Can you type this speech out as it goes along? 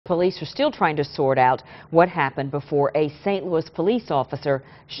police are still trying to sort out what happened before a St. Louis police officer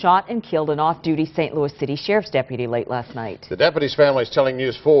shot and killed an off-duty St. Louis City Sheriff's deputy late last night. The deputy's family is telling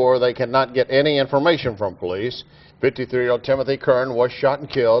News 4 they cannot get any information from police. 53-year-old Timothy Kern was shot and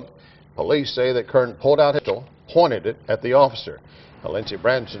killed. Police say that Kern pulled out his pistol, pointed it at the officer. Now, Lindsey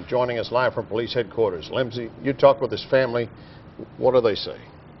Branson joining us live from police headquarters. Lindsey, you talked with his family. What do they say?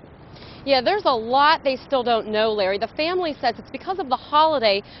 Yeah, there's a lot they still don't know, Larry. The family says it's because of the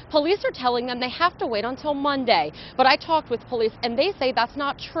holiday. Police are telling them they have to wait until Monday. But I talked with police, and they say that's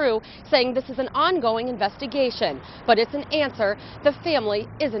not true, saying this is an ongoing investigation. But it's an answer the family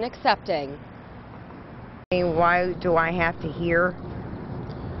isn't accepting. Why do I have to hear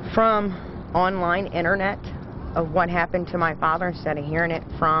from online internet of what happened to my father instead of hearing it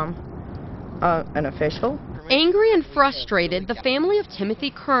from an official? Angry and frustrated, the family of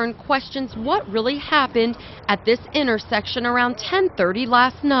Timothy Kern questions what really happened at this intersection around 10:30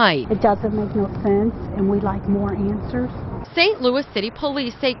 last night. It doesn't make no sense, and we'd like more answers. St. Louis City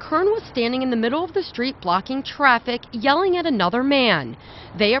Police say Kern was standing in the middle of the street blocking traffic, yelling at another man.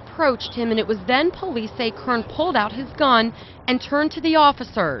 They approached him, and it was then police say Kern pulled out his gun and turned to the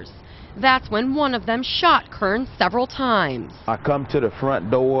officers. That's when one of them shot Kern several times. I come to the front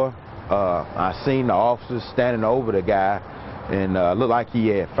door. I seen the officers standing over the guy, and looked like he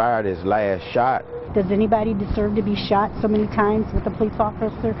had fired his last shot. Does anybody deserve to be shot so many times with a police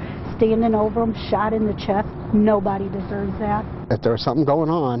officer standing over him, shot in the chest? Nobody deserves that. If there was something going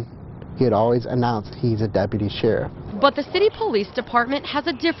on, he'd always announce he's a deputy sheriff. But the city police department has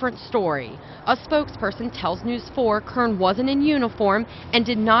a different story. A spokesperson tells News 4 Kern wasn't in uniform and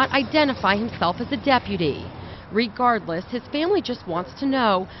did not identify himself as a deputy. Regardless, his family just wants to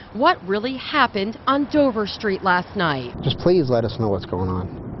know what really happened on Dover Street last night. Just please let us know what's going on.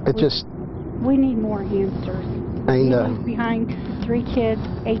 We need more answers. He's behind 3 kids,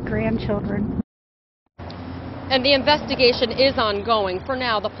 8 grandchildren. And the investigation is ongoing. For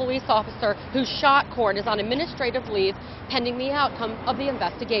now, the police officer who shot Kern is on administrative leave pending the outcome of the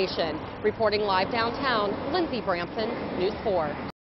investigation. Reporting live downtown, Lindsey Branson, News 4.